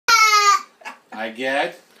I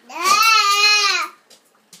get.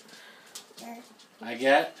 I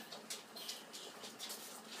get.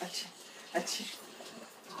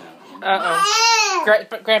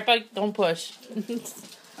 Grandpa, don't push.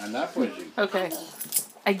 I'm not pushing. Okay.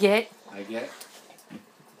 I get. I get.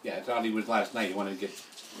 Yeah, I thought he was last night. He wanted to get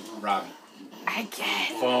robbed. I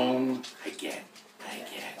get. Phone. I get. I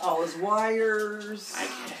get. All his wires. I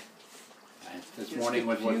get. This morning,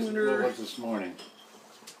 what was this morning?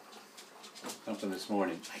 Something this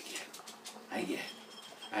morning. I get. I get.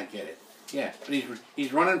 I get it. Yeah, but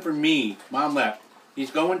he's running for me. Mom left. He's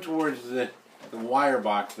going towards the wire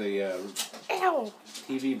box, the Ow.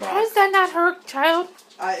 TV box. How does that not hurt, child?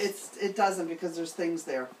 It doesn't because there's things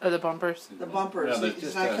there. Oh, the bumpers. The bumpers. No,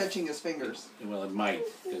 He's not catching his fingers. Well, it might.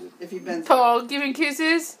 If he bends. Oh, giving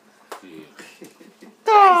kisses. Yeah.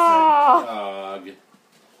 Dog. Dog.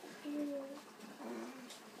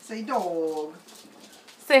 Say dog.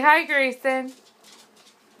 Say hi, Grayson.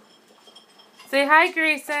 Say hi,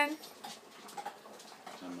 Grayson.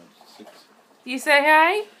 You say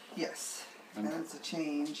hi? Yes. That's a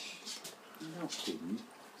change. No kidding.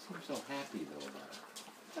 I'm so happy though about it.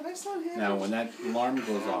 But I sound happy. Now, when that alarm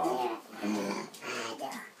goes off, I'm gonna.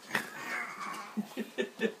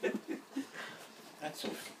 That's so.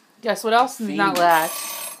 Guess what else is not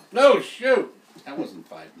latched? No, shoot! That wasn't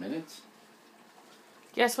 5 minutes.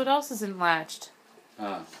 Guess what else isn't latched?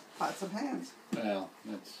 Pots and pans. Well,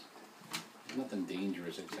 that's nothing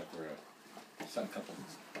dangerous except for some couple.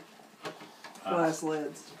 Glass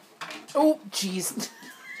lids. Oh, jeez.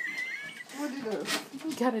 What did you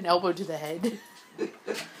do? Got an elbow to the head.